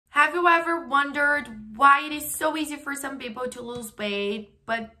Have you ever wondered why it is so easy for some people to lose weight,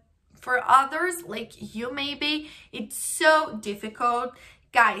 but for others, like you maybe, it's so difficult?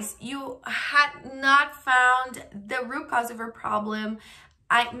 Guys, you had not found the root cause of your problem.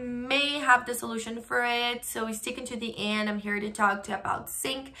 I may have the solution for it, so stick until the end. I'm here to talk to you about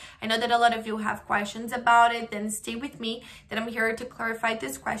zinc. I know that a lot of you have questions about it, then stay with me, that I'm here to clarify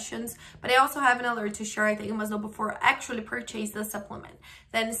these questions. But I also have an alert to share that you must know before actually purchase the supplement.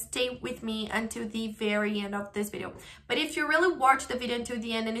 Then stay with me until the very end of this video. But if you really watch the video until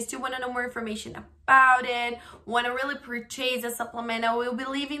the end and you still want to know more information about it, want to really purchase a supplement, I will be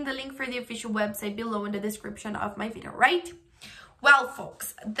leaving the link for the official website below in the description of my video, right? Well,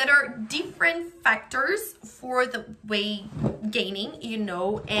 folks, there are different factors for the weight gaining, you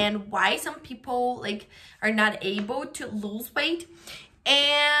know, and why some people are not able to lose weight.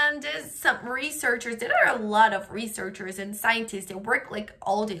 And some researchers, there are a lot of researchers and scientists that work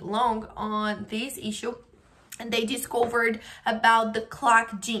all day long on this issue. And they discovered about the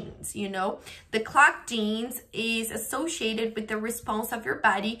clock genes, you know. The clock genes is associated with the response of your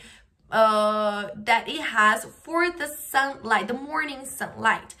body that it has for the sunlight, the morning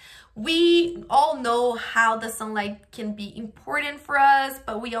sunlight. We all know how the sunlight can be important for us,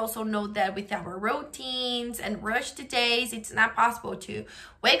 but we also know that with our routines and rushed days, it's not possible to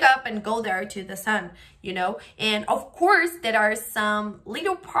wake up and go there to the sun, you know. And of course, there are some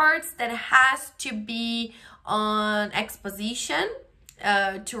little parts that has to be on exposition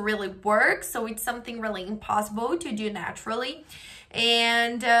to really work, so it's something really impossible to do naturally.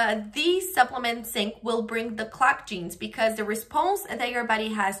 And these supplements zinc will bring the clock genes, because the response that your body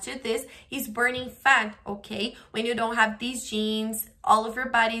has to this is burning fat. Okay, when you don't have these genes, all of your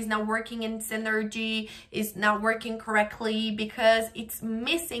body is not working in synergy, is not working correctly because it's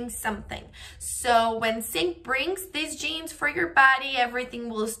missing something. So when zinc brings these genes for your body, everything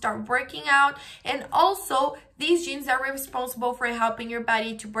will start working out. And also these genes are responsible for helping your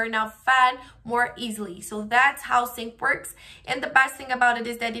body to burn out fat more easily. So that's how zinc works. And the best thing about it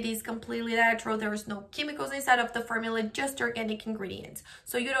is that it is completely natural. There is no chemicals inside of the formula, just organic ingredients.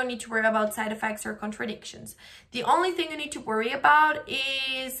 So you don't need to worry about side effects or contradictions. The only thing you need to worry about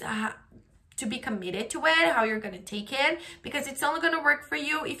is to be committed to it, how you're going to take it, because it's only going to work for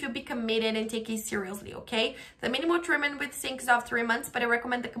you if you be committed and take it seriously, okay? The minimal treatment with zinc is of 3 months, but I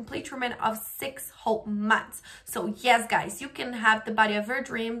recommend the complete treatment of 6 whole months. So yes, guys, you can have the body of your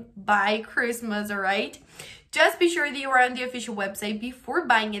dream by Christmas, all right? Just be sure that you are on the official website before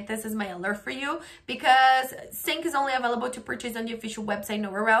buying it. This is my alert for you, because zinc is only available to purchase on the official website,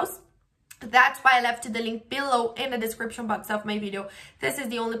 nowhere else. That's why I left the link below in the description box of my video. This is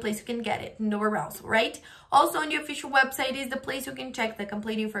the only place you can get it, nowhere else, right? Also on the official website is the place you can check the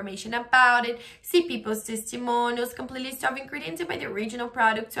complete information about it, see people's testimonials, complete list of ingredients, and buy the original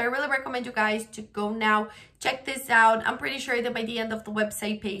product. So I really recommend you guys to go now, check this out. I'm pretty sure that by the end of the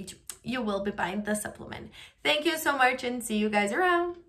website page, you will be buying the supplement. Thank you so much, and see you guys around.